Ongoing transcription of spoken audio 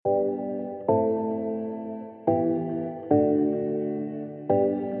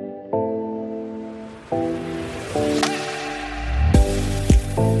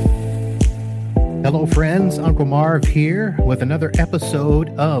Hello, friends. Uncle Marv here with another episode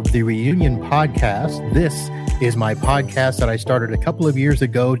of the Reunion Podcast. This is my podcast that I started a couple of years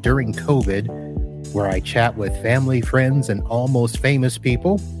ago during COVID, where I chat with family, friends, and almost famous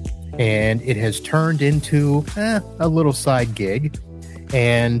people. And it has turned into a little side gig.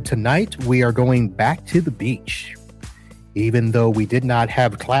 And tonight we are going back to the beach. Even though we did not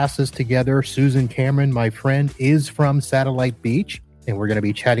have classes together, Susan Cameron, my friend, is from Satellite Beach. And we're going to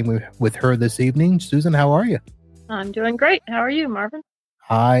be chatting with her this evening. Susan, how are you? I'm doing great. How are you, Marvin?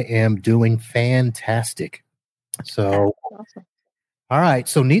 I am doing fantastic. So, awesome. All right.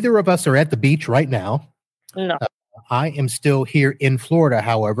 So neither of us are at the beach right now. No. I am still here in Florida,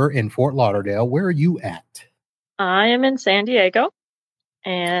 however, in Fort Lauderdale. Where are you at? I am in San Diego,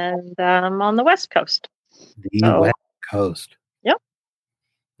 and I'm on the West Coast. West Coast. Yep.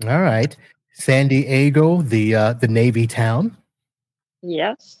 All right. San Diego, the Navy town.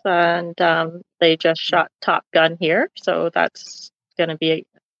 Yes, and they just shot Top Gun here, so that's going to be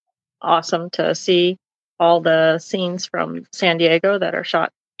awesome to see all the scenes from San Diego that are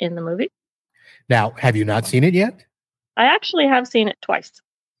shot in the movie. Now, have you not seen it yet? I actually have seen it twice.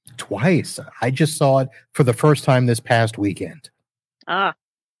 Twice? I just saw it for the first time this past weekend.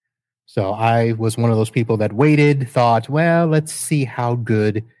 So I was one of those people that waited, thought, well, let's see how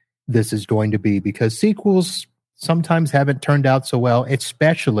good this is going to be, because sequels sometimes haven't turned out so well,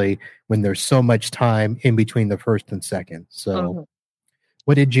 especially when there's so much time in between the first and second. So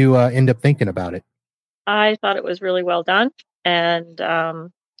what did you end up thinking about it? I thought it was really well done. And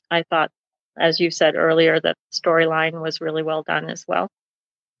I thought, as you said earlier, that the storyline was really well done as well.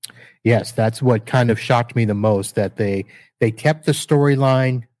 Yes, that's what kind of shocked me the most, that they kept the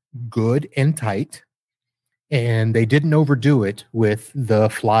storyline good and tight, and they didn't overdo it with the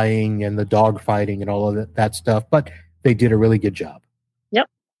flying and the dog fighting and all of that stuff, but they did a really good job. Yep.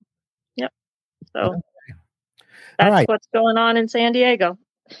 So that's what's going on in San Diego.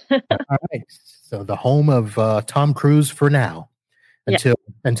 All right. So the home of Tom Cruise for now,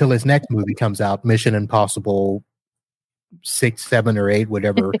 until his next movie comes out, Mission Impossible 6, 7, or 8,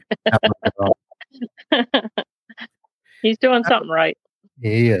 whatever. He's doing something right.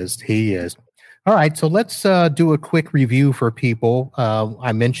 He is. All right, so let's do a quick review for people.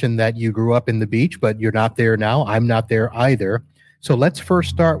 I mentioned that you grew up in the beach, but you're not there now. I'm not there either. So let's first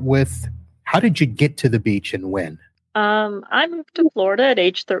start with, how did you get to the beach and when? I moved to Florida at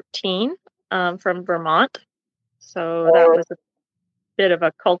age 13 from Vermont. So that was a bit of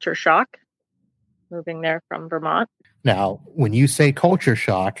a culture shock, moving there from Vermont. Now, when you say culture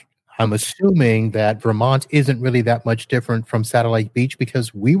shock, I'm assuming that Vermont isn't really that much different from Satellite Beach,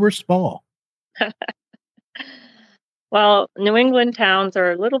 because we were small. Well, New England towns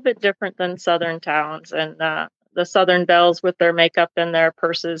are a little bit different than Southern towns, and the Southern belles with their makeup and their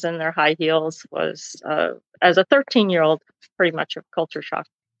purses and their high heels was, as a 13-year-old, pretty much a culture shock.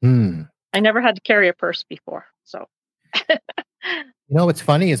 I never had to carry a purse before, so. What's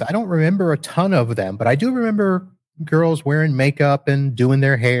funny is I don't remember a ton of them, but I do remember girls wearing makeup and doing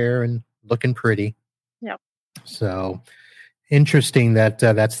their hair and looking pretty. Yep. So interesting that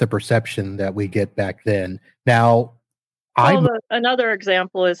that's the perception that we get back then. Now, another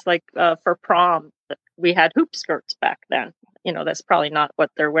example is like for prom, we had hoop skirts back then. That's probably not what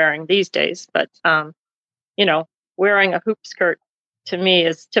they're wearing these days, but wearing a hoop skirt to me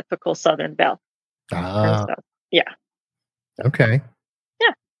is typical Southern belle. Yeah. Okay.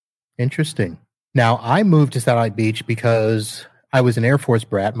 Yeah. Interesting. Now, I moved to Satellite Beach because I was an Air Force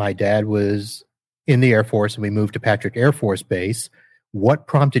brat. My dad was in the Air Force, and we moved to Patrick Air Force Base. What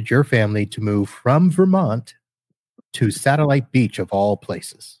prompted your family to move from Vermont to Satellite Beach, of all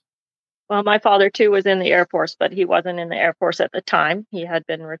places? Well, my father, too, was in the Air Force, but he wasn't in the Air Force at the time. He had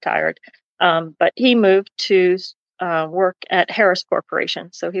been retired. But he moved to work at Harris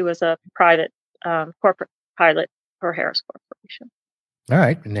Corporation. So he was a private corporate pilot for Harris Corporation. All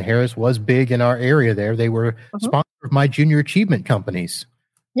right. And the Harris was big in our area there. They were sponsor of my junior achievement companies.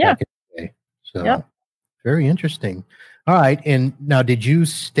 Yeah. Back in the day. So very interesting. All right. And now, did you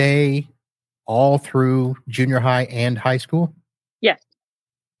stay all through junior high and high school? Yes.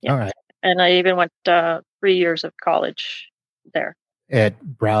 All right. And I even went 3 years of college there. At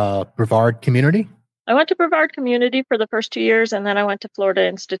Brevard Community? I went to Brevard Community for the first 2 years, and then I went to Florida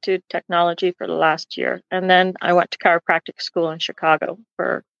Institute of Technology for the last year. And then I went to chiropractic school in Chicago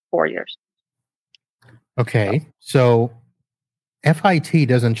for 4 years. Okay. So FIT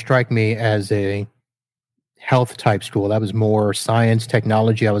doesn't strike me as a health type school. That was more science,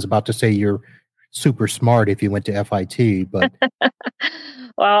 technology. I was about to say you're super smart if you went to FIT, but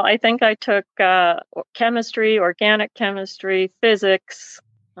well, I think I took chemistry, organic chemistry, physics,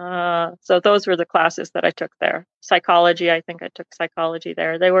 So those were the classes that I took there. Psychology, I think I took psychology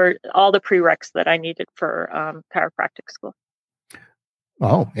there. They were all the prereqs that I needed for chiropractic school.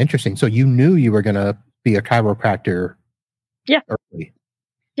 Oh, interesting. So you knew you were going to be a chiropractor early.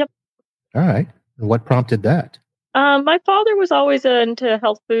 Yep. All right. And what prompted that? My father was always into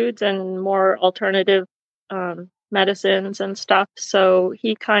health foods and more alternative medicines and stuff. So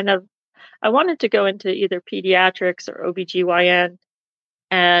I wanted to go into either pediatrics or OBGYN.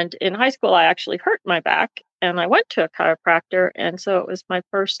 And in high school, I actually hurt my back and I went to a chiropractor. And so it was my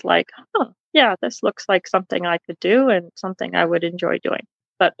first this looks like something I could do and something I would enjoy doing.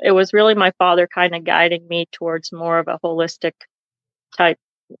 But it was really my father kind of guiding me towards more of a holistic type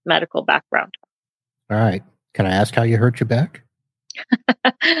medical background. All right. Can I ask how you hurt your back?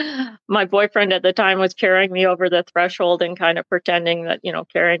 My boyfriend at the time was carrying me over the threshold and kind of pretending that,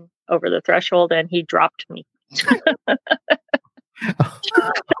 carrying over the threshold, and he dropped me.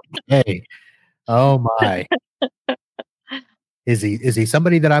 Okay. Oh my. Is he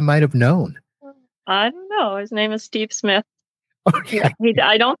somebody that I might have known? I don't know. His name is Steve Smith. Oh, yeah.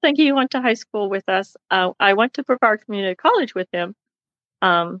 I don't think he went to high school with us. I went to Brevard Community College with him.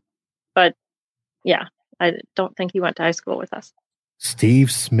 But yeah, I don't think he went to high school with us.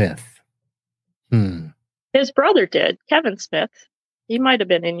 Steve Smith. His brother did, Kevin Smith. He might have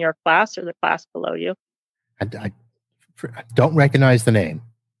been in your class or the class below you. I don't recognize the name.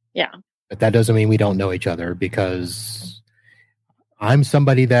 Yeah. But that doesn't mean we don't know each other, because I'm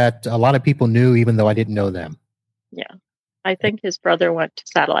somebody that a lot of people knew, even though I didn't know them. Yeah. I think his brother went to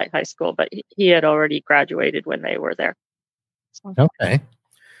Satellite High School, but he had already graduated when they were there. So. Okay.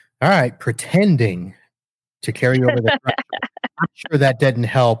 All right. Pretending to carry over the I'm sure that didn't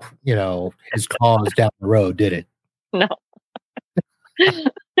help, his cause down the road, did it? No.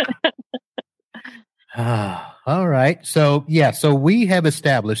 All right. So we have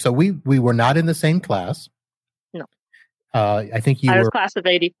established. So we were not in the same class. No. I think I was class of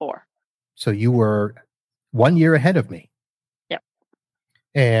 84. So you were 1 year ahead of me. Yep.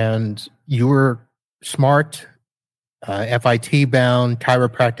 And you were smart, FIT bound,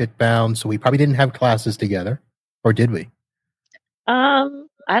 chiropractic bound. So we probably didn't have classes together, or did we?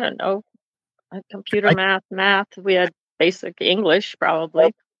 I don't know. Computer math. We had basic English,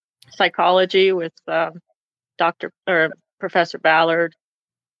 probably. Psychology with Professor Ballard,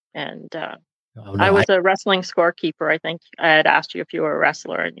 and I was a wrestling scorekeeper. I think I had asked you if you were a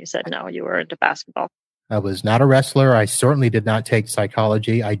wrestler, and you said no, you were into basketball. I was not a wrestler. I certainly did not take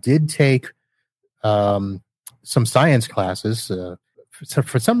psychology. I did take some science classes. So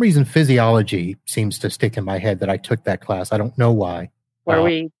for some reason, physiology seems to stick in my head that I took that class. I don't know why. Where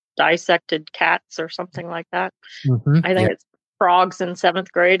we dissected cats or something like that. Mm-hmm, I think it's frogs in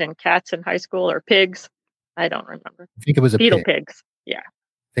 7th grade and cats in high school, or pigs. I don't remember. I think it was a beetle pig. Pigs. Yeah.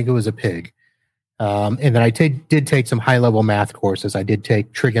 I think it was a pig. And then I did take some high-level math courses. I did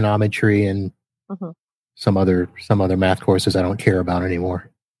take trigonometry and some other math courses I don't care about anymore.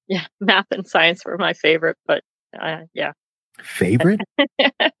 Yeah, math and science were my favorite, but yeah. Favorite?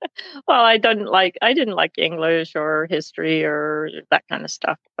 Well, I didn't like English or history or that kind of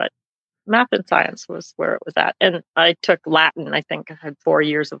stuff, but math and science was where it was at. And I took Latin. I think I had 4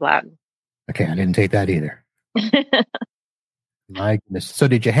 years of Latin. Okay, I didn't take that either. My goodness. So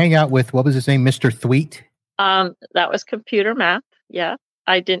did you hang out with, what was his name, Mr. Thweet? That was computer math. Yeah.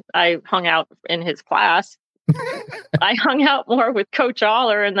 I hung out in his class. I hung out more with Coach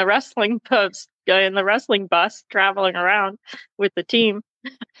Aller in the wrestling bus traveling around with the team.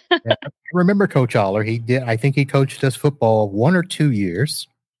 Yeah, I remember Coach Aller. I think he coached us football 1 or 2 years.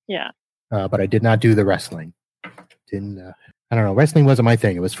 Yeah. But I did not do the wrestling. I don't know. Wrestling wasn't my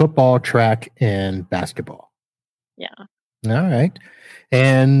thing. It was football, track, and basketball. Yeah. All right.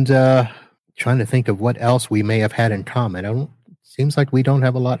 And trying to think of what else we may have had in common. Seems like we don't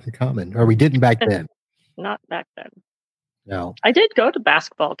have a lot in common, or we didn't back then. Not back then. No. I did go to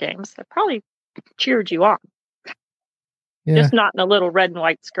basketball games. I probably cheered you on. Yeah. Just not in a little red and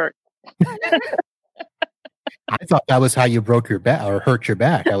white skirt. I thought that was how you broke your back or hurt your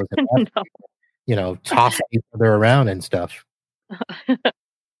back. I was, No. Tossing each other around and stuff.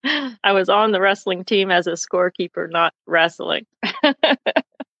 I was on the wrestling team as a scorekeeper, not wrestling.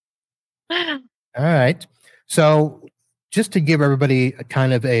 All right. So just to give everybody a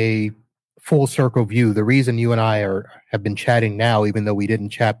kind of a full circle view, the reason you and I have been chatting now, even though we didn't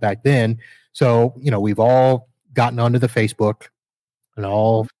chat back then. So, we've all gotten onto the Facebook and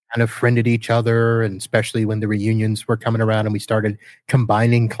all kind of friended each other, and especially when the reunions were coming around and we started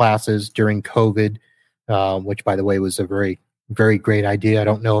combining classes during COVID, which, by the way, was a very, very great idea. I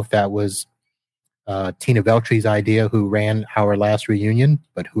don't know if that was Tina Veltri's idea, who ran our last reunion,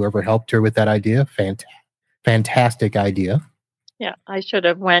 but whoever helped her with that idea, fantastic idea. Yeah, I should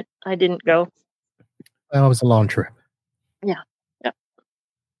have went. I didn't go. Well, it was a long trip. Yeah. It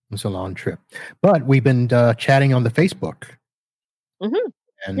was a long trip. But we've been chatting on the Facebook. Mm-hmm.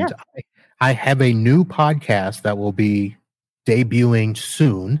 And yeah. I have a new podcast that will be debuting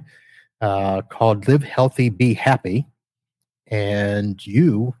soon called Live Healthy, Be Happy. And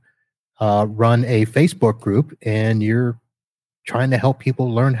you run a Facebook group, and you're trying to help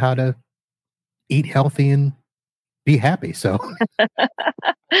people learn how to eat healthy and be happy. So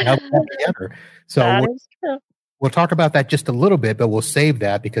help that together. So we'll talk about that just a little bit, but we'll save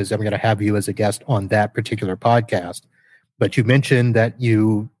that because I'm going to have you as a guest on that particular podcast. But you mentioned that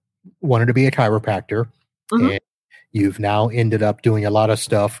you wanted to be a chiropractor, and you've now ended up doing a lot of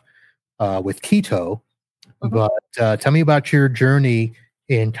stuff with keto. But tell me about your journey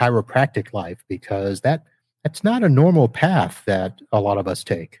in chiropractic life, because that's not a normal path that a lot of us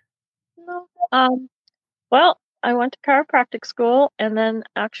take. No. Well, I went to chiropractic school, and then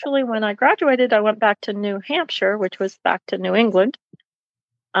actually when I graduated, I went back to New Hampshire, which was back to New England,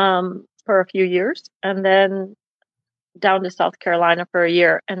 for a few years, and then down to South Carolina for a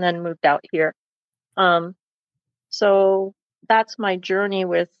year, and then moved out here. So that's my journey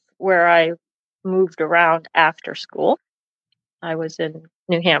with where I moved around after school. I was in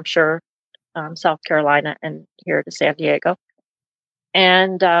New Hampshire, South Carolina, and here to San Diego.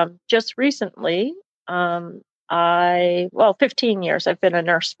 And just recently, 15 years. I've been a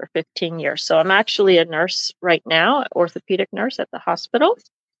nurse for 15 years. So I'm actually a nurse right now, orthopedic nurse at the hospital.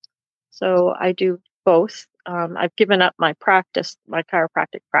 So I do both. I've given up my practice, my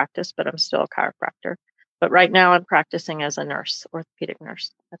chiropractic practice, but I'm still a chiropractor. But right now I'm practicing as a nurse, orthopedic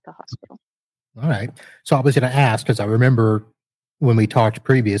nurse at the hospital. All right. So I was going to ask, because I remember when we talked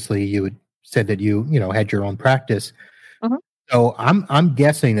previously, you had said that you had your own practice. So I'm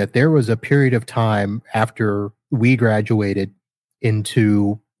guessing that there was a period of time after we graduated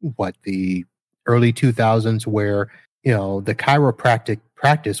into the early 2000s where, the chiropractic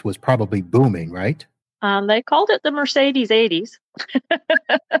practice was probably booming, right? They called it the Mercedes 80s.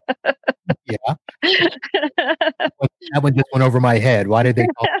 Yeah. That one just went over my head. Why did they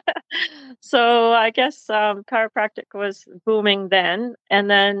call it? So I guess chiropractic was booming then. And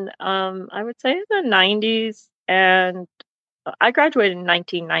then I would say the 90s, and I graduated in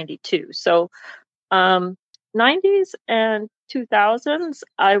 1992. So 90s and 2000s,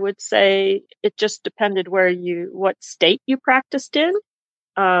 I would say it just depended what state you practiced in.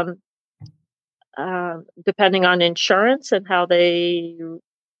 Depending on insurance and how they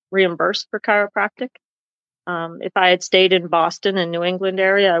reimbursed for chiropractic. If I had stayed in Boston and New England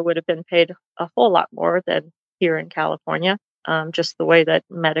area, I would have been paid a whole lot more than here in California. Just the way that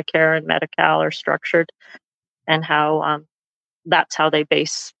Medicare and Medi-Cal are structured, and how that's how they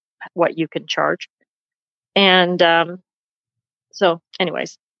base what you can charge. And so,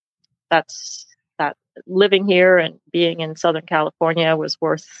 anyways, that's that. Living here and being in Southern California was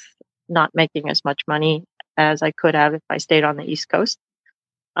worth not making as much money as I could have if I stayed on the East Coast.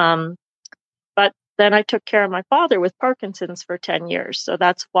 But then I took care of my father with Parkinson's for 10 years. So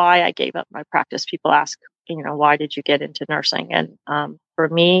that's why I gave up my practice. People ask, why did you get into nursing? And for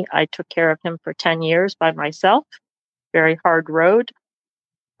me, I took care of him for 10 years by myself. Very hard road.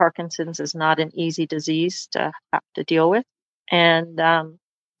 Parkinson's is not an easy disease to have to deal with. And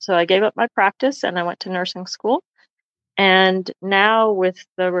so I gave up my practice and I went to nursing school. And now with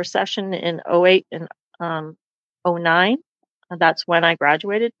the recession in 08 and 09, that's when I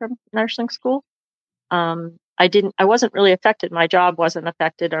graduated from nursing school. I wasn't really affected. My job wasn't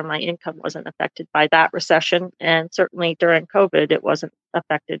affected, or my income wasn't affected by that recession. And certainly during COVID, it wasn't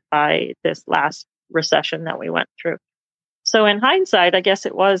affected by this last recession that we went through. So in hindsight, I guess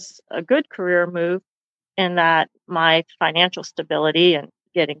it was a good career move in that my financial stability and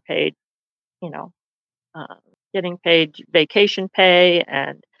getting paid, getting paid vacation pay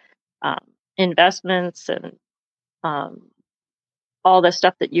and investments and all the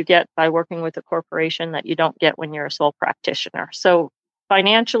stuff that you get by working with a corporation that you don't get when you're a sole practitioner. So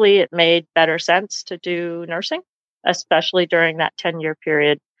financially, it made better sense to do nursing, especially during that 10-year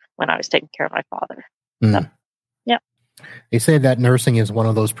period when I was taking care of my father. So, yeah. They say that nursing is one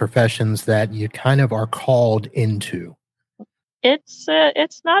of those professions that you kind of are called into. It's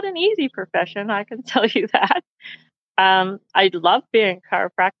not an easy profession, I can tell you that. I love being a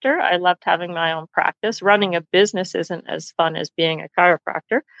chiropractor. I loved having my own practice. Running a business isn't as fun as being a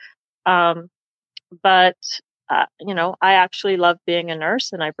chiropractor. But I actually love being a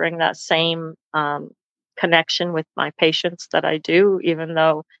nurse, and I bring that same connection with my patients that I do, even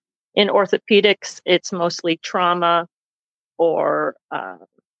though In orthopedics, it's mostly trauma or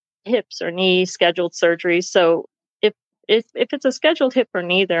hips or knee scheduled surgeries. So if it's a scheduled hip or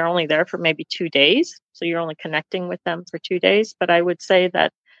knee, they're only there for maybe 2 days. So you're only connecting with them for 2 days. But I would say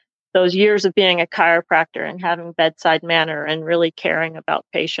that those years of being a chiropractor and having bedside manner and really caring about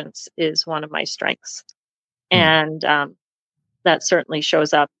patients is one of my strengths. And that certainly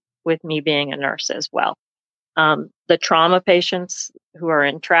shows up with me being a nurse as well. The trauma patients who are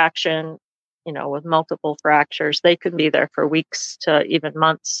in traction, with multiple fractures, they can be there for weeks to even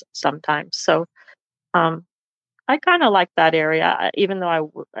months sometimes. So I kind of like that area, even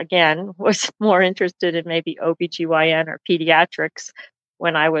though again, was more interested in maybe OBGYN or pediatrics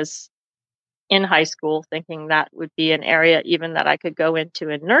when I was in high school, thinking that would be an area even that I could go into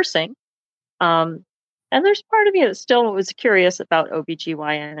in nursing. And there's part of me that still was curious about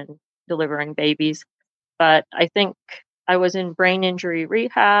OBGYN and delivering babies. But I think I was in brain injury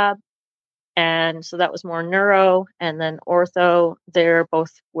rehab. And so that was more neuro, and then ortho. They're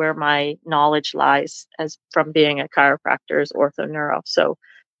both where my knowledge lies as from being a chiropractor is ortho neuro. So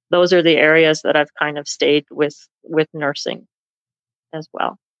those are the areas that I've kind of stayed with nursing as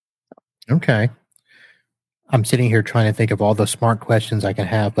well. Okay. I'm sitting here trying to think of all the smart questions I can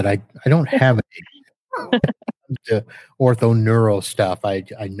have, but I don't have any to ortho neuro stuff. I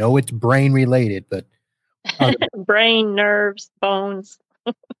know it's brain related, but brain, nerves, bones.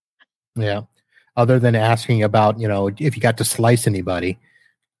 Yeah. Other than asking about, if you got to slice anybody,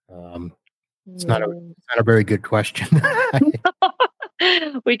 it's not a very good question.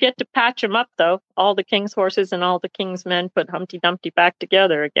 We get to patch them up, though. All the king's horses and all the king's men put Humpty Dumpty back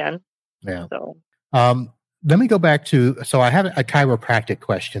together again. Yeah. So, let me go back to. So I have a chiropractic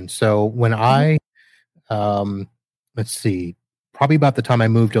question. So when I, let's see, probably about the time I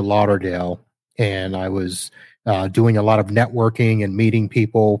moved to Lauderdale, and I was doing a lot of networking and meeting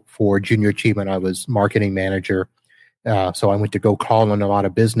people for Junior Achievement. I was marketing manager. So I went to go call on a lot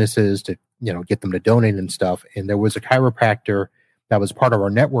of businesses to, get them to donate and stuff. And there was a chiropractor that was part of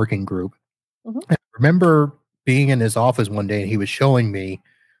our networking group. And I remember being in his office one day and he was showing me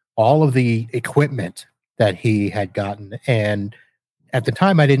all of the equipment that he had gotten. And at the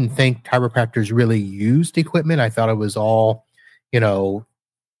time, I didn't think chiropractors really used equipment. I thought it was all,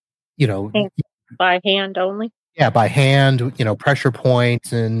 by hand only? Yeah, by hand, pressure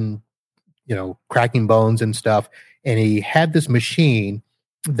points and, cracking bones and stuff. And he had this machine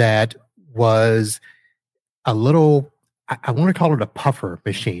that was a little, I want to call it a puffer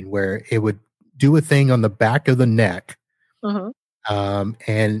machine, where it would do a thing on the back of the neck.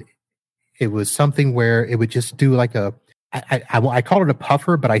 And it was something where it would just do like I call it a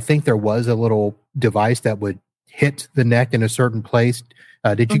puffer, but I think there was a little device that would hit the neck in a certain place.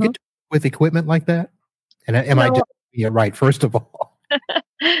 Did you get with equipment like that? And am I just right, first of all?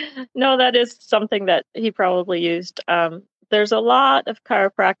 No, that is something that he probably used. There's a lot of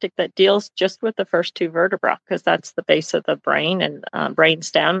chiropractic that deals just with the first two vertebrae, because that's the base of the brain and brain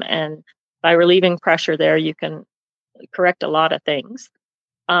stem. And by relieving pressure there, you can correct a lot of things.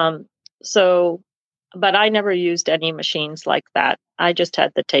 But I never used any machines like that. I just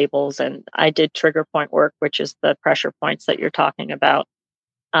had the tables, and I did trigger point work, which is the pressure points that you're talking about.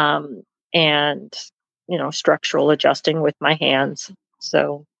 And, structural adjusting with my hands.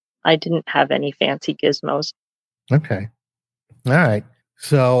 So I didn't have any fancy gizmos. Okay. All right.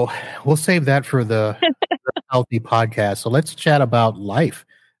 So we'll save that for the healthy podcast. So let's chat about life.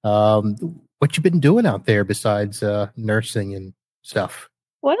 What you been doing out there besides nursing and stuff?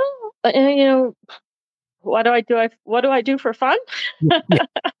 Well, what do I do? What do I do for fun? Yeah.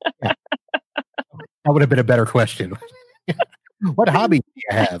 That would have been a better question. What hobby do you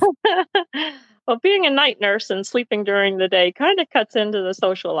have? Well, being a night nurse and sleeping during the day kind of cuts into the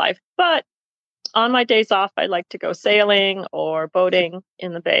social life. But on my days off, I like to go sailing or boating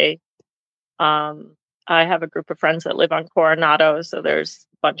in the bay. I have a group of friends that live on Coronado, so there's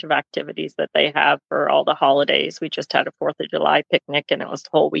a bunch of activities that they have for all the holidays. We just had a 4th of July picnic, and it was the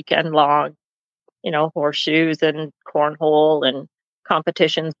whole weekend long. Horseshoes and cornhole and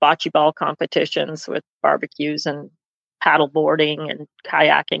competitions, bocce ball competitions with barbecues and paddle boarding and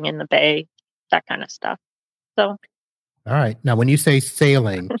kayaking in the bay, that kind of stuff. So, all right. Now, when you say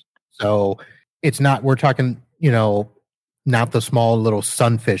sailing, so it's not, we're talking, not the small little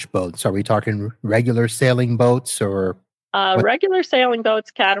sunfish boats. Are we talking regular sailing boats or? Regular sailing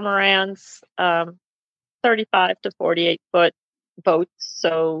boats, catamarans, 35 to 48 foot boats.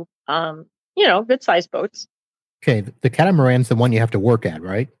 So, good sized boats. Okay. The catamaran's the one you have to work at,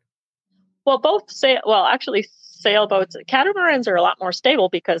 right? Well, actually sailboats, catamarans are a lot more stable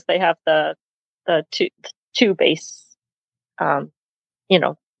because they have the two base,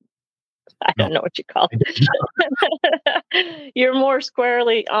 I don't know what you call it. You're more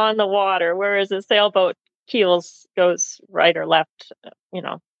squarely on the water, whereas a sailboat goes right or left,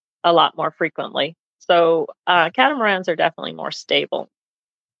 a lot more frequently. So catamarans are definitely more stable,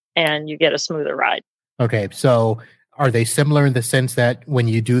 and you get a smoother ride. Okay, so are they similar in the sense that when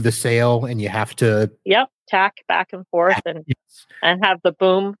you do the sail and you have to tack back and forth and have the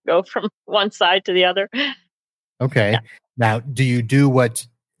boom go from one side to the other? Okay. Yeah. Now, do you do what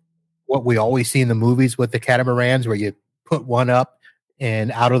we always see in the movies with the catamarans, where you put one up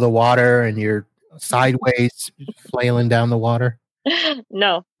and out of the water and you're sideways flailing down the water?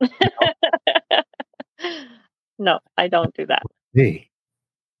 No. No, I don't do that. Hey.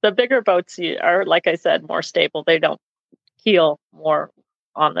 The bigger boats are, like I said, more stable. They don't keel more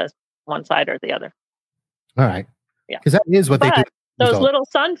on the one side or the other. All right. Yeah. Because that is what they do. Those little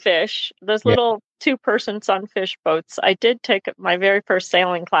sunfish, little 2-person sunfish boats. I did take my very first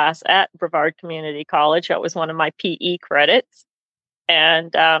sailing class at Brevard Community College. That was one of my PE credits.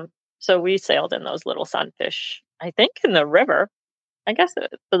 And so we sailed in those little sunfish, I think in the river. I guess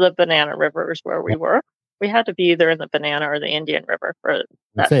the Banana River is where we were. We had to be either in the Banana or the Indian River for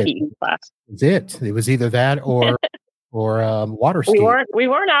that PE class. That's it. It was either that or water skiing. We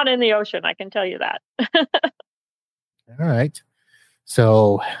weren't out in the ocean, I can tell you that. All right.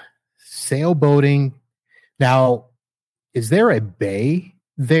 So sailboating. Now, is there a bay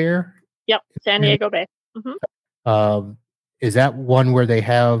there? Yep, San Diego Bay. Mm-hmm. Is that one where they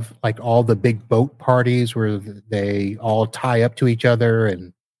have like all the big boat parties where they all tie up to each other?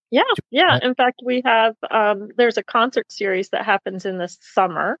 And yeah. In fact, we have there's a concert series that happens in the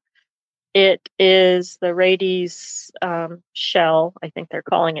summer. It is the Rades Shell, I think they're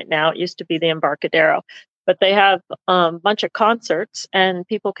calling it now. It used to be the Embarcadero, but they have a bunch of concerts, and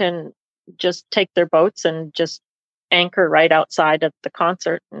people can just take their boats and just anchor right outside of the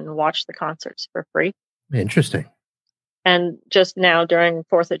concert and watch the concerts for free. Interesting. And just now during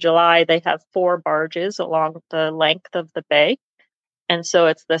 4th of July, they have 4 barges along the length of the bay. And so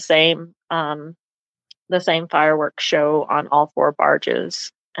it's the same fireworks show on all 4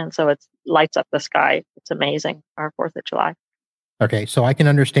 barges. And so it lights up the sky. It's amazing, our 4th of July. Okay, so I can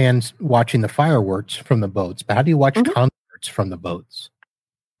understand watching the fireworks from the boats, but how do you watch concerts from the boats?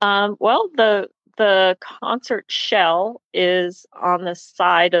 Well, the concert shell is on the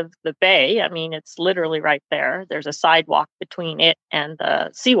side of the bay. I mean, it's literally right there. There's a sidewalk between it and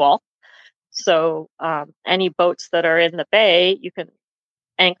the seawall. So any boats that are in the bay, you can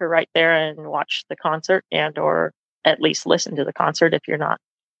anchor right there and watch the concert or at least listen to the concert if you're not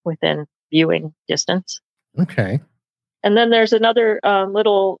within viewing distance. Okay. And then there's another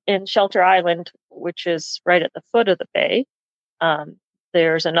little in Shelter Island, which is right at the foot of the bay.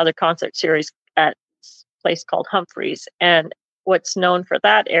 There's another concert series at a place called Humphreys. And what's known for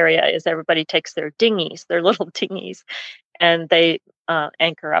that area is everybody takes their little dinghies, and they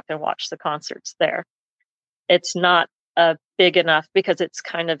anchor up and watch the concerts there. It's not big enough because it's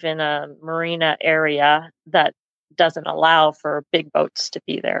kind of in a marina area that doesn't allow for big boats to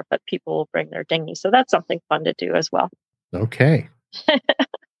be there, but people will bring their dinghies. So that's something fun to do as well. Okay.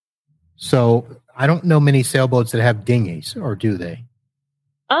 So I don't know many sailboats that have dinghies, or do they?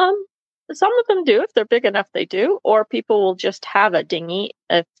 Some of them do. If they're big enough, they do. Or people will just have a dinghy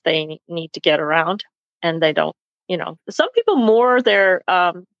if they need to get around, and they don't. Some people moor their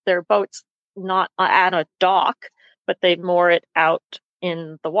boats not at a dock, but they moor it out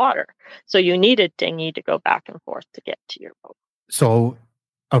in the water. So you need a dinghy to go back and forth to get to your boat. So,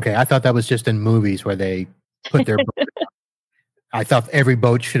 okay, I thought that was just in movies where they put their boat out. I thought every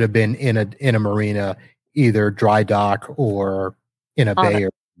boat should have been in a marina, either dry dock or in a bay.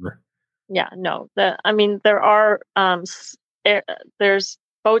 Yeah, no. There are there's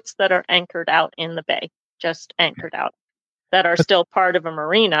boats that are anchored out in the bay, just anchored out, that are still part of a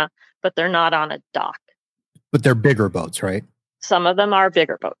marina, but they're not on a dock. But they're bigger boats, right? Some of them are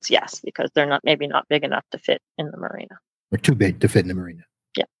bigger boats, yes, because they're maybe not big enough to fit in the marina. Or too big to fit in the marina.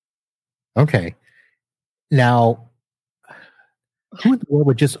 Yeah. Okay. Now, who in the world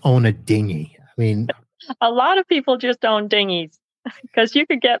would just own a dinghy? I mean, a lot of people just own dinghies because you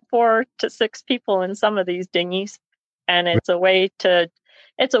could get 4 to 6 people in some of these dinghies, and it's a way to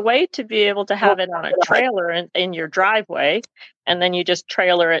be able to have it on a trailer in your driveway, and then you just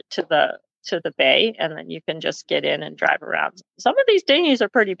trailer it to the bay, and then you can just get in and drive around. Some of these dinghies are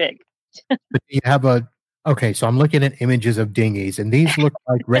pretty big. But you have so I'm looking at images of dinghies, and these look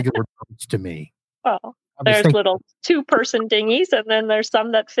like regular boats to me. Well, there's little 2-person dinghies, and then there's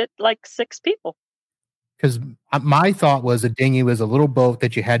some that fit like 6 people. Because my thought was a dinghy was a little boat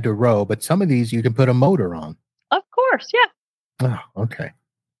that you had to row, but some of these you can put a motor on. Of course, yeah. Oh, okay.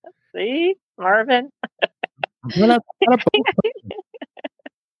 See, Marvin. I'm not a boat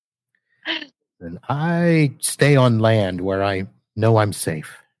person. I stay on land where I know I'm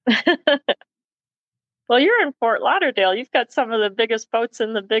safe. Well, you're in Fort Lauderdale. You've got some of the biggest boats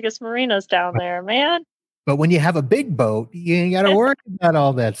and the biggest marinas down there, man. But when you have a big boat, you ain't got to worry about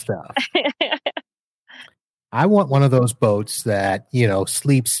all that stuff. I want one of those boats that,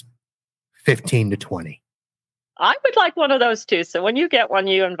 sleeps 15 to 20. I would like one of those too. So when you get one,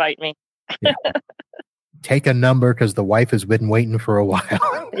 you invite me. Yeah. Take a number because the wife has been waiting for a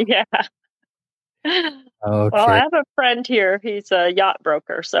while. Yeah. Okay. Well, I have a friend here. He's a yacht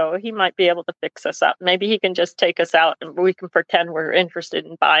broker, so he might be able to fix us up. Maybe he can just take us out and we can pretend we're interested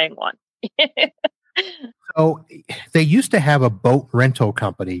in buying one. So they used to have a boat rental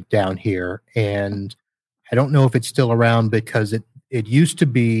company down here, and I don't know if it's still around because it used to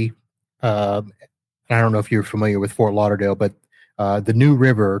be, I don't know if you're familiar with Fort Lauderdale, but the New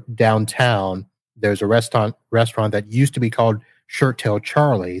River downtown, there's a restaurant that used to be called Shirt Tail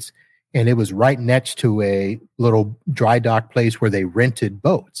Charlie's, and it was right next to a little dry dock place where they rented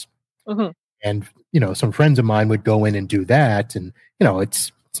boats. Mm-hmm. And, some friends of mine would go in and do that. And,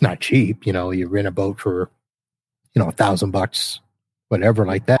 it's not cheap. You rent a boat for, $1,000, whatever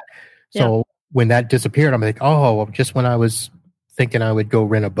like that. So when that disappeared, I'm like, oh, just when I was thinking I would go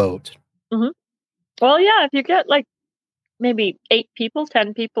rent a boat. Mm-hmm. Well, yeah, if you get like maybe 8 people,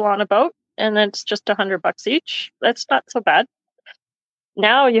 10 people on a boat, and then it's just $100 each, that's not so bad.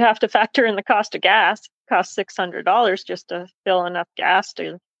 Now you have to factor in the cost of gas. It costs $600 just to fill enough gas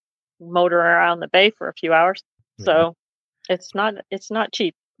to motor around the bay for a few hours. Yeah. So it's not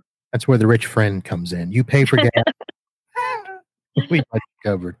cheap. That's where the rich friend comes in. You pay for gas. We got you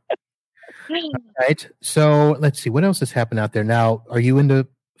covered. All right. So let's see. What else has happened out there now? Are you into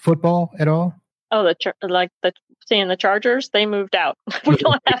football at all? Oh, seeing the Chargers, they moved out. We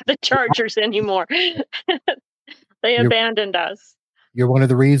don't have the Chargers anymore. They abandoned us. You're one of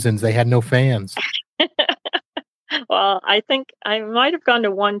the reasons they had no fans. Well, I think I might have gone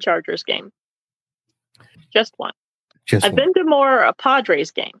to one Chargers game. Just one. I've been to more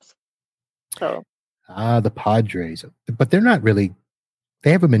Padres games. So. The Padres. But they're not really,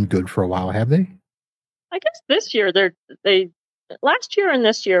 they haven't been good for a while, have they? I guess this year last year and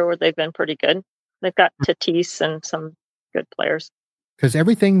this year they've been pretty good. They've got Tatis and some good players. Because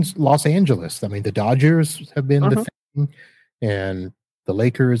everything's Los Angeles. I mean, the Dodgers have been the thing, and the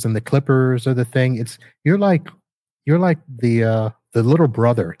Lakers and the Clippers are the thing. You're like the little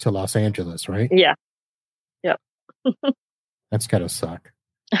brother to Los Angeles, right? Yeah. Yep. That's gotta suck.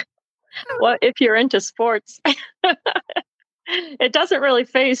 Well, if you're into sports, it doesn't really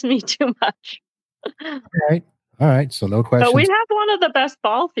faze me too much. All right. So no questions. But we have one of the best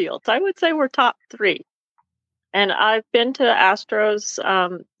ball fields. I would say we're top 3. And I've been to Astros.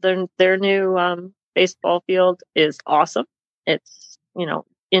 Their new baseball field is awesome. It's,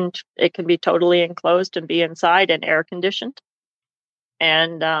 it can be totally enclosed and be inside and air conditioned.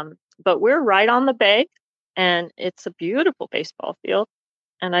 And but we're right on the bay, and it's a beautiful baseball field.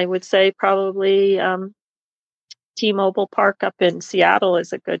 And I would say probably T-Mobile Park up in Seattle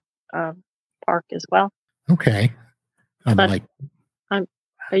is a good park as well. Okay.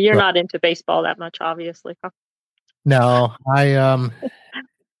 You're not into baseball that much, obviously, huh? No,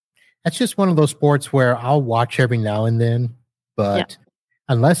 that's just one of those sports where I'll watch every now and then, but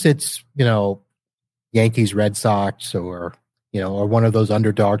unless it's, Yankees, Red Sox, or one of those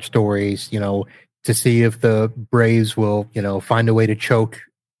underdog stories, to see if the Braves will, find a way to choke,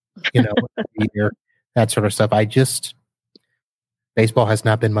 year, that sort of stuff. Baseball has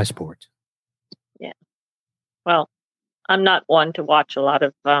not been my sport. Yeah. Well, I'm not one to watch a lot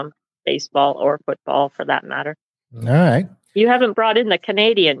of baseball or football for that matter. All right. You haven't brought in the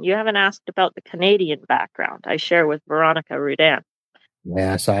Canadian. You haven't asked about the Canadian background I share with Veronica Rudin.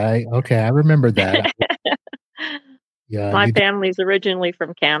 Yes, I remember that. Yeah, my family's originally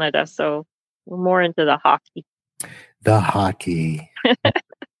from Canada, so we're more into the hockey. The hockey.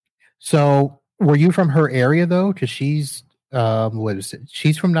 So, were you from her area though? Because she's what is it?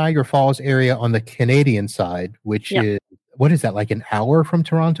 She's from Niagara Falls area on the Canadian side, which is what is that, like an hour from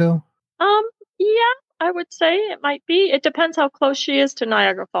Toronto? Yeah, I would say it might be. It depends how close she is to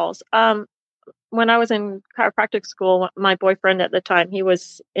Niagara Falls. When I was in chiropractic school, my boyfriend at the time, he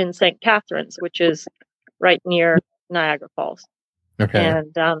was in St. Catharines, which is right near Niagara Falls. Okay.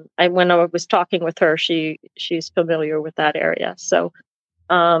 And when I was talking with her, she's familiar with that area. So,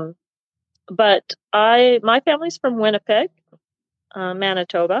 but my family's from Winnipeg,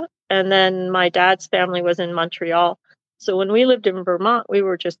 Manitoba, and then my dad's family was in Montreal. So when we lived in Vermont, we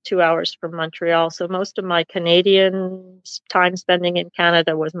were just 2 hours from Montreal. So most of my Canadian time spending in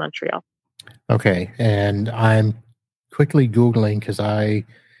Canada was Montreal. Okay, and I'm quickly Googling because I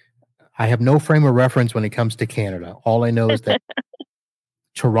have no frame of reference when it comes to Canada. All I know is that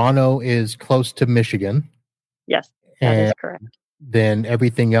Toronto is close to Michigan. Yes, that is correct. Then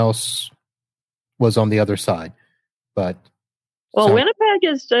everything else was on the other side. But Winnipeg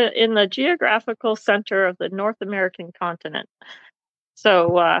is in the geographical center of the North American continent.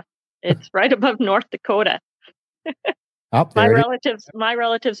 So it's right above North Dakota. My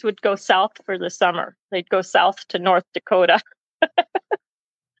relatives would go south for the summer. They'd go south to North Dakota.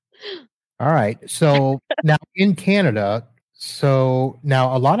 All right. So now in Canada,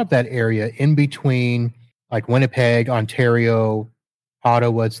 now a lot of that area in between like Winnipeg, Ontario,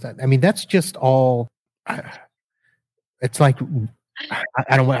 Ottawa, that's just all, it's like,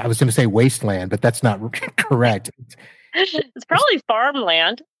 I was going to say wasteland, but that's not correct. It's probably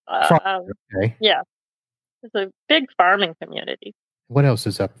farmland. Okay. Yeah. It's a big farming community. What else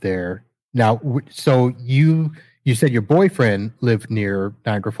is up there? Now, so you said your boyfriend lived near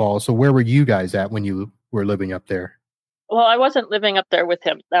Niagara Falls. So where were you guys at when you were living up there? Well, I wasn't living up there with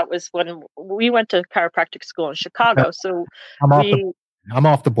him. That was when we went to chiropractic school in Chicago. So I'm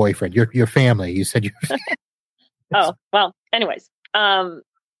off the boyfriend. Your family. You said your Oh, well, anyways. My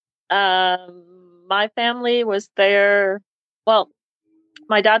family was there. Well,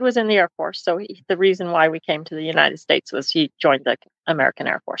 my dad was in the Air Force, so the reason why we came to the United States was he joined the American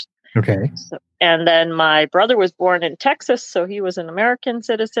Air Force. Okay. And then my brother was born in Texas, so he was an American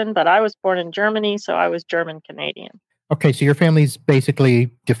citizen, but I was born in Germany, so I was German Canadian. Okay, so your family's basically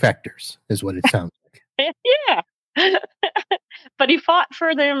defectors, is what it sounds like. Yeah. But he fought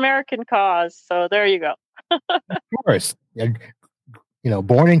for the American cause, so there you go. Of course.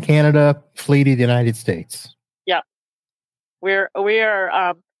 Born in Canada, flee to the United States. Yeah. We are what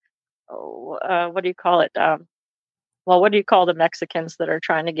do you call it? What do you call the Mexicans that are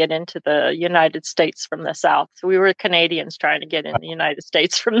trying to get into the United States from the South? So we were Canadians trying to get in the United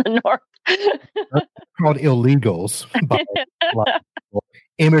States from the North. That's called illegals by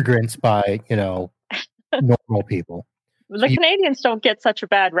immigrants by, normal people. The Canadians don't get such a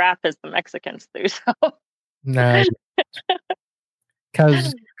bad rap as the Mexicans do. So. No.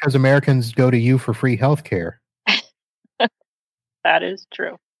 Because Americans go to you for free health care. That is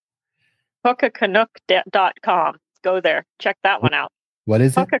true. HookaCanuck.com. Go there. Check that one out. What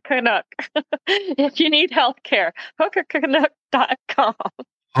is it? Hookacanuck. If you need health care, HookaCanuck.com.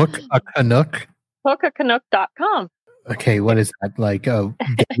 Hookacanuck? HookaCanuck.com. Okay, what is that? Like, you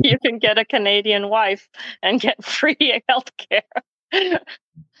can get a Canadian wife and get free health care.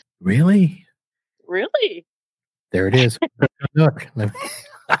 Really? Really? There it is.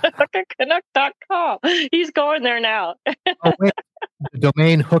 HookaCanuck.com. He's going there now. Oh, wait. The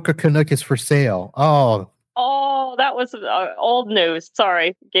domain Hookacanuck is for sale. Oh, that was old news.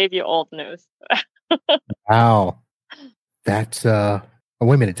 Sorry, gave you old news. Wow. That's, wait a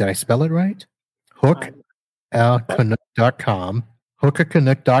minute. Did I spell it right? Hookacanuck.com.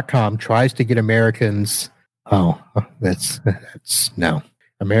 Hookacanuck.com tries to get Americans. Oh, that's no.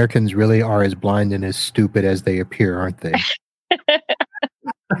 Americans really are as blind and as stupid as they appear, aren't they?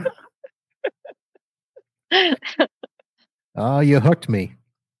 Oh, you hooked me.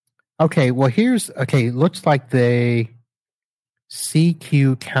 Okay, well, looks like they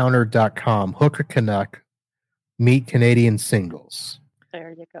CQcounter.com, Hookacanuck, meet Canadian singles.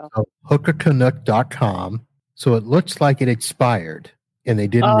 There you go. So, Hookacanuck.com. So it looks like it expired and they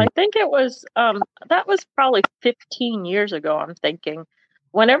didn't. I think it was, that was probably 15 years ago, I'm thinking.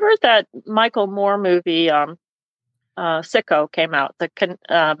 Whenever that Michael Moore movie, Sicko, came out,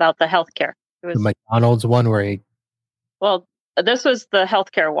 about the healthcare. It was the McDonald's one where he. Well, this was the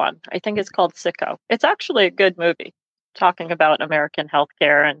healthcare one. I think it's called Sicko. It's actually a good movie, talking about American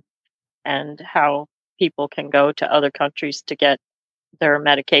healthcare and how people can go to other countries to get their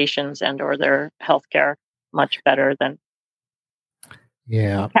medications and or their healthcare much better than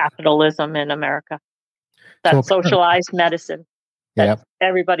capitalism in America. That socialized medicine that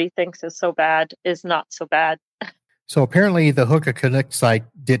everybody thinks is so bad is not so bad. So apparently the Hookacanuck site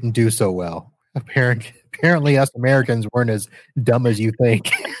didn't do so well. Apparently us Americans weren't as dumb as you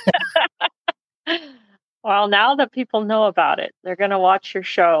think. Well, now that people know about it, they're going to watch your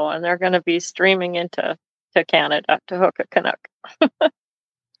show and they're going to be streaming into Canada to Hookacanuck.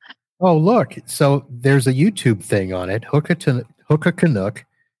 Oh, look. So there's a YouTube thing on it. Hookacanuck,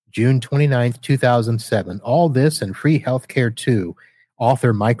 June 29th, 2007. All this and free healthcare too.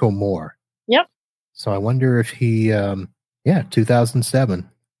 Author Michael Moore. Yep. So I wonder if he, 2007.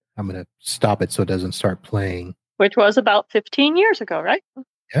 I'm going to stop it so it doesn't start playing. which was about 15 years ago, right?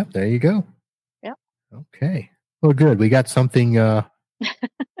 Yep, there you go. Yeah. Okay. Well, good. We got something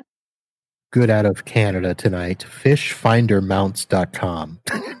good out of Canada tonight. Fishfindermounts.com.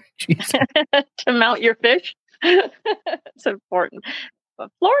 To mount your fish. It's important.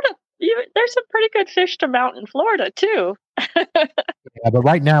 But Florida, there's some pretty good fish to mount in Florida too. Yeah, but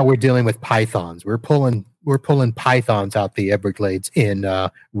right now we're dealing with pythons. We're pulling pythons out the Everglades in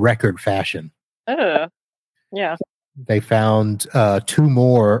record fashion. Yeah. They found 2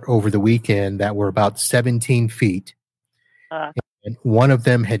 more over the weekend that were about 17 feet. And one of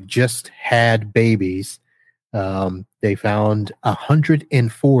them had just had babies. They found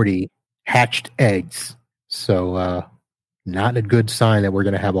 140 hatched eggs. So not a good sign that we're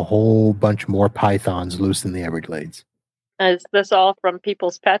going to have a whole bunch more pythons loose in the Everglades. Is this all from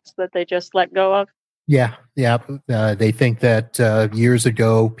people's pets that they just let go of? Yeah. They think that years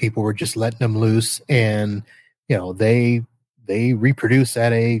ago people were just letting them loose, and they reproduce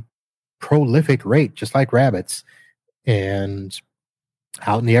at a prolific rate, just like rabbits. And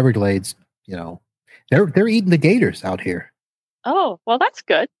out in the Everglades, they're eating the gators out here. Oh, well, that's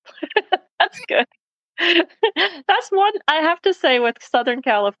good. That's good. That's one I have to say with Southern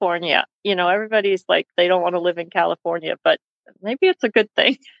California. Everybody's like they don't want to live in California, but maybe it's a good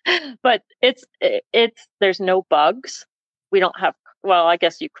thing. But it's there's no bugs. We don't have, well, I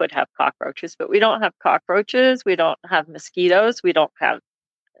guess you could have cockroaches, but we don't have cockroaches. We don't have mosquitoes. We don't have,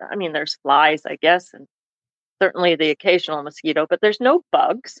 there's flies, I guess, and certainly the occasional mosquito, but there's no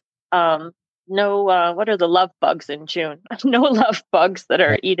bugs. No, what are the love bugs in June? No love bugs that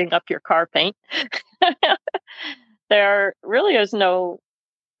are eating up your car paint. There really is no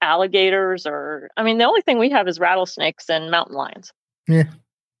alligators the only thing we have is rattlesnakes and mountain lions. Yeah,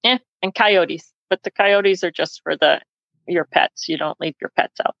 and coyotes. But the coyotes are just for your pets. You don't leave your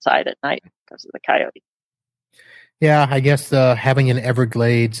pets outside at night because of the coyote. Yeah, I guess having an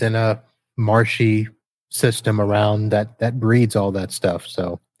Everglades and a marshy system around that breeds all that stuff.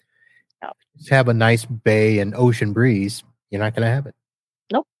 So just have a nice bay and ocean breeze, you're not going to have it.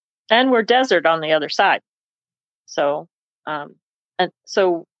 Nope. And we're desert on the other side. So,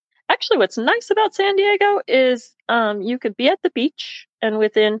 actually what's nice about San Diego is you could be at the beach and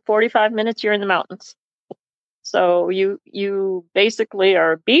within 45 minutes you're in the mountains. So you basically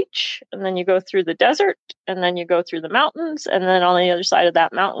are a beach, and then you go through the desert, and then you go through the mountains, and then on the other side of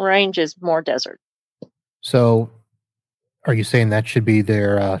that mountain range is more desert. So are you saying that should be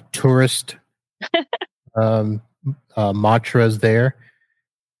their tourist mantras there?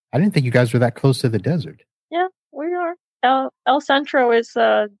 I didn't think you guys were that close to the desert. Yeah, we are. El Centro is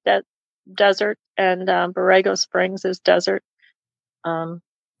desert, and Borrego Springs is desert. Yep.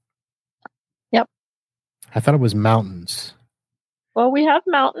 I thought it was mountains. Well, we have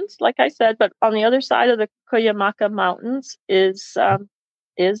mountains, like I said, but on the other side of the Cuyamaca Mountains is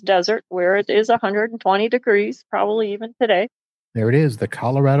desert, where it is 120 degrees, probably even today. There it is, the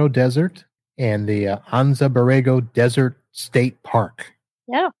Colorado Desert and the Anza Borrego Desert State Park.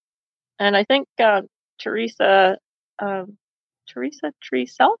 Yeah, and I think Teresa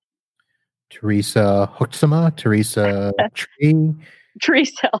Treesel? Teresa Huxama, Teresa Tree.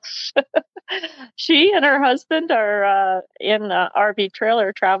 Treesel. She and her husband are in an RV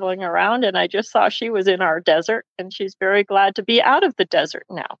trailer traveling around, and I just saw she was in our desert, and she's very glad to be out of the desert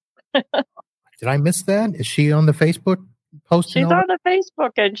now. Did I miss that? Is she on the Facebook posting? She's on the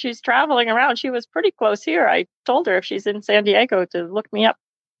Facebook, and she's traveling around. She was pretty close here. I told her if she's in San Diego to look me up.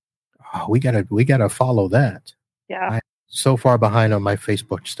 Oh, we gotta follow that. Yeah. I'm so far behind on my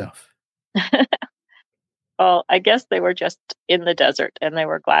Facebook stuff. Well, I guess they were just in the desert, and they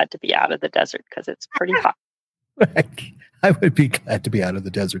were glad to be out of the desert because it's pretty hot. I would be glad to be out of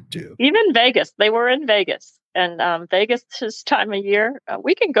the desert too. Even Vegas, they were in Vegas, and Vegas this time of year,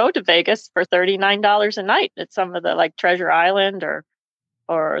 we can go to Vegas for $39 a night at some of the like Treasure Island or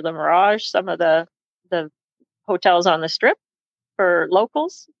the Mirage. Some of the hotels on the Strip for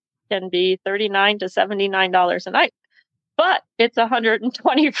locals can be $39 to $79 a night. But it's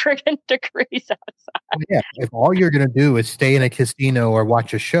 120 friggin' degrees outside. Yeah, if all you're going to do is stay in a casino or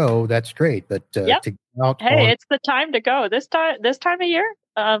watch a show, that's great. But yep. to go out it's the time to go. This time of year,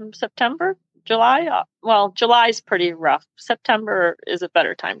 September, July. Well, July's pretty rough. September is a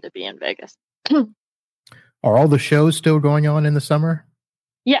better time to be in Vegas. Are all the shows still going on in the summer?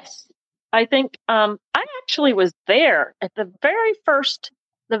 Yes, I think. I actually was there at the very first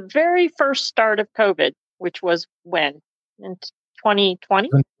start of COVID, which was when. In 2020?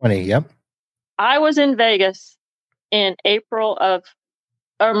 2020, yep. I was in Vegas in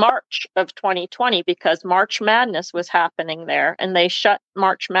March of 2020 because March Madness was happening there, and they shut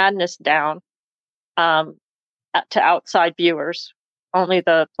March Madness down to outside viewers. Only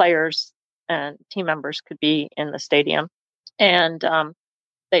the players and team members could be in the stadium. And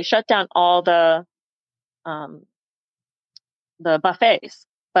they shut down all the buffets,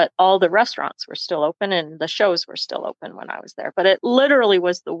 but all the restaurants were still open and the shows were still open when I was there. But it literally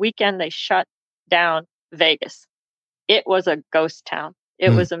was the weekend they shut down Vegas. It was a ghost town. It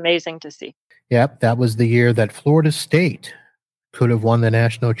was amazing to see. Yep, that was the year that Florida State could have won the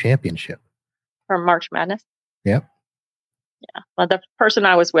national championship. From March Madness? Yep. Yeah. Well, the person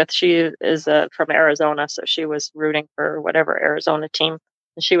I was with, she is from Arizona, so she was rooting for whatever Arizona team.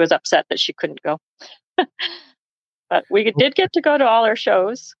 And she was upset that she couldn't go. But we did get to go to all our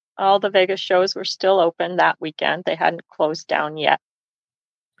shows. All the Vegas shows were still open that weekend. They hadn't closed down yet.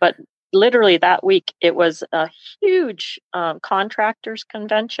 But literally that week, it was a huge contractors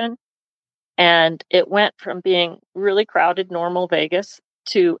convention. And it went from being really crowded, normal Vegas,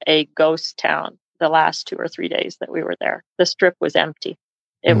 to a ghost town the last 2 or 3 days that we were there. The strip was empty.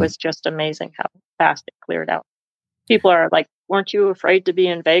 It was just amazing how fast it cleared out. People are like, weren't you afraid to be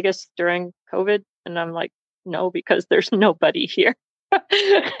in Vegas during COVID? And I'm like, no, because there's nobody here.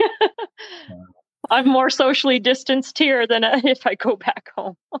 I'm more socially distanced here than if I go back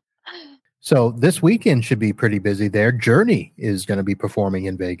home. So this weekend should be pretty busy there. Journey is going to be performing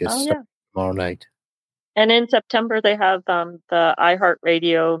in Vegas tomorrow night. And in September, they have the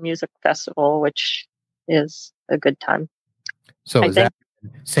iHeartRadio Music Festival, which is a good time. So is that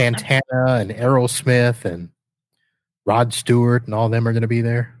Santana and Aerosmith and Rod Stewart and all of them are going to be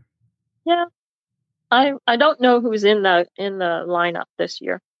there? Yeah. I don't know who's in the lineup this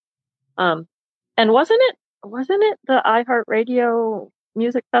year. And wasn't it the iHeartRadio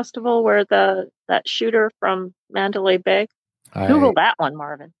Music Festival where that shooter from Mandalay Bay? Google that one,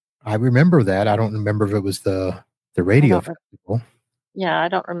 Marvin. I remember that. I don't remember if it was the radio festival. Yeah, I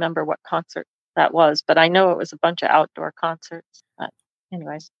don't remember what concert that was, but I know it was a bunch of outdoor concerts. But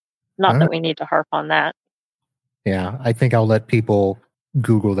anyways, not that we need to harp on that. Yeah, I think I'll let people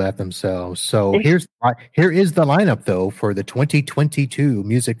Google that themselves. So here is the lineup, though, for the 2022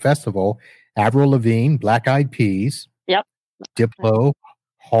 Music Festival. Avril Lavigne, Black Eyed Peas, Diplo,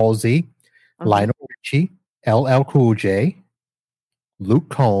 Halsey, Lionel Richie, LL Cool J, Luke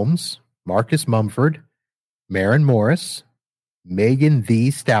Combs, Marcus Mumford, Maren Morris, Megan Thee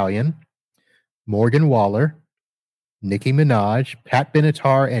Stallion, Morgan Waller, Nicki Minaj, Pat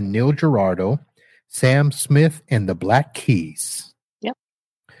Benatar and Neil Giraldo, Sam Smith, and the Black Keys. Yep.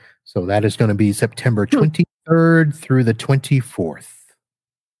 So that is going to be September 23rd through the 24th.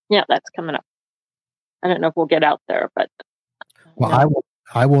 Yeah, that's coming up. I don't know if we'll get out there, but... Well,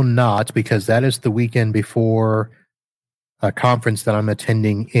 I will not, because that is the weekend before a conference that I'm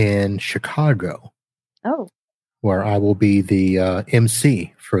attending in Chicago. Oh. Where I will be the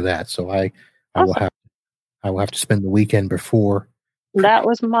MC for that. So I will have to spend the weekend before. That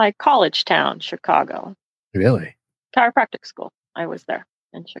was my college town, Chicago. Really? Chiropractic school. I was there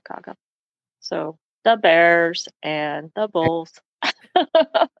in Chicago. So the Bears and the Bulls.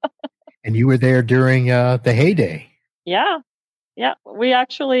 And you were there during the heyday. Yeah. Yeah. We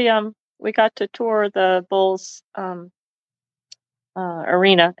actually we got to tour the Bulls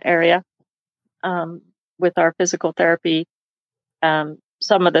arena area with our physical therapy.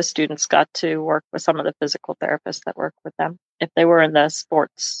 Some of the students got to work with some of the physical therapists that work with them. If they were in the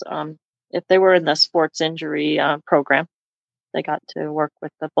sports injury program, they got to work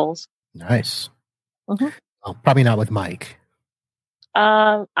with the Bulls. Nice. Well, probably not with Mike.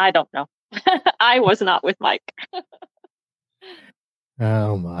 I don't know. I was not with Mike.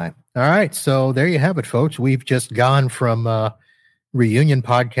 Oh my. All right. So there you have it, folks. We've just gone from reunion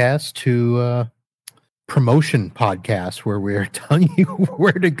podcast to promotion podcast where we're telling you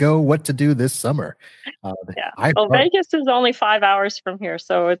where to go, what to do this summer. Vegas is only 5 hours from here,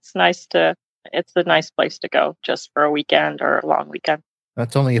 so it's a nice place to go just for a weekend or a long weekend.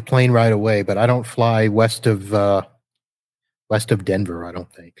 That's only a plane ride away, but I don't fly west of Denver, I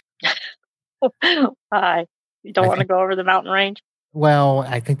don't think. Why? You don't want to go over the mountain range? Well,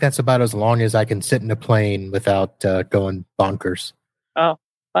 I think that's about as long as I can sit in a plane without going bonkers. Oh,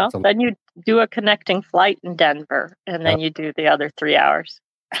 well, then you do a connecting flight in Denver, and then you do the other 3 hours.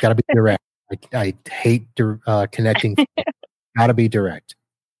 It's got to be direct. I hate connecting. Got to be direct.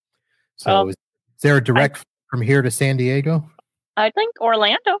 So is there a direct from here to San Diego? I think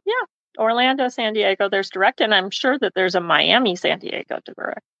Orlando, yeah. Orlando, San Diego, there's direct, and I'm sure that there's a Miami, San Diego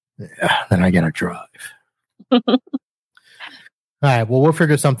direct. Yeah, then I got to drive. All right, well, we'll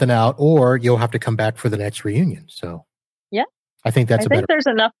figure something out, or you'll have to come back for the next reunion. So, yeah. I think there's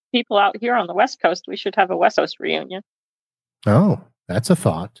enough people out here on the West Coast. We should have a West Coast reunion. Oh, that's a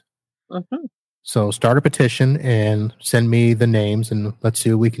thought. Mm-hmm. So start a petition and send me the names, and let's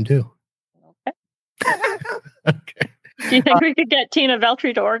see what we can do. Okay. Okay. Do you think we could get Tina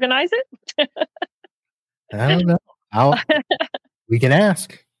Veltri to organize it? I don't know. We can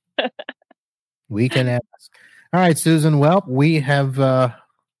ask. We can ask. All right, Susan. Well, we've got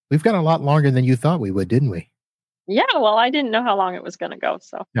a lot longer than you thought we would, didn't we? Yeah. Well, I didn't know how long it was going to go.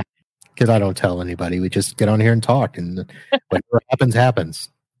 So. Yeah. Because I don't tell anybody. We just get on here and talk, and whatever happens.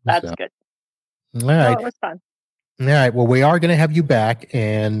 That's good. All right. It was fun. All right. Well, we are going to have you back.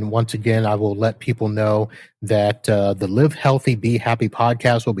 And once again, I will let people know that the Live Healthy, Be Happy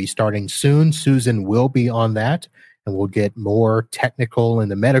podcast will be starting soon. Susan will be on that, and we'll get more technical in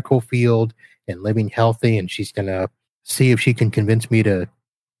the medical field and living healthy. And she's going to see if she can convince me to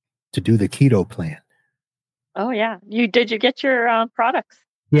do the keto plan. Oh, yeah. Did you get your products?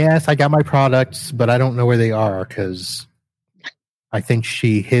 Yes, I got my products, but I don't know where they are because I think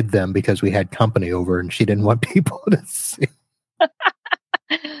she hid them because we had company over and she didn't want people to see.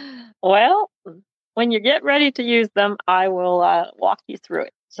 Well, when you get ready to use them, I will walk you through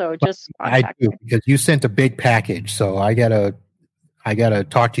it. So just contact me. Because you sent a big package, so I gotta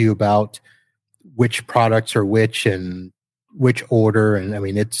talk to you about which products are which and which order, and I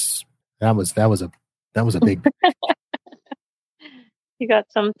mean that was a big. You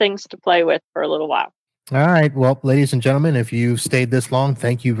got some things to play with for a little while. All right. Well, ladies and gentlemen, if you've stayed this long,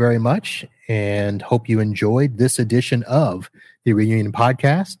 thank you very much, and hope you enjoyed this edition of the Reunion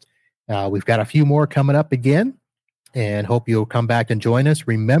Podcast. We've got a few more coming up again, and hope you'll come back and join us.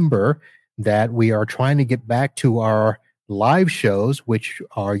 Remember that we are trying to get back to our live shows, which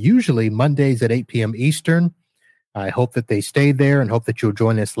are usually Mondays at 8 p.m. Eastern. I hope that they stay there and hope that you'll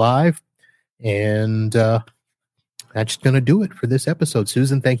join us live. And that's going to do it for this episode.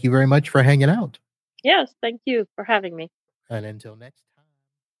 Susan, thank you very much for hanging out. Yes, thank you for having me. And until next time,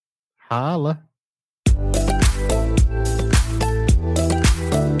 holla.